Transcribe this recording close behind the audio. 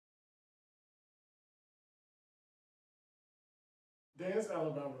Dance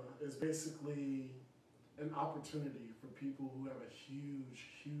Alabama is basically an opportunity for people who have a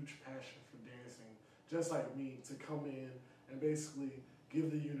huge passion for dancing, just like me, to come in and basically give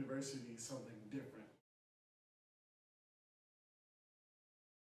the university something different.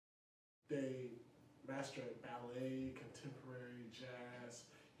 They master at ballet, contemporary, jazz,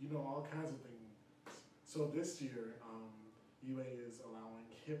 all kinds of things. So this year, UA is allowing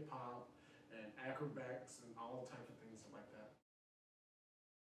hip hop and acrobats and all types of things like that.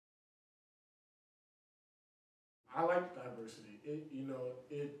 I like diversity.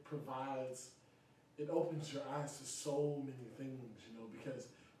 It provides, it opens your eyes to so many things, because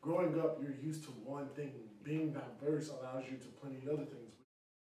growing up, you're used to one thing. Being diverse allows you to plenty of other things.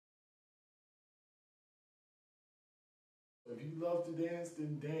 If you love to dance,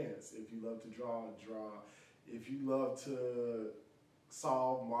 then dance. If you love to draw, draw. If you love to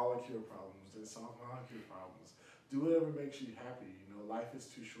solve molecule problems, then solve molecule problems. Do whatever makes you happy. Life is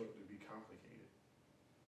too short to be complicated.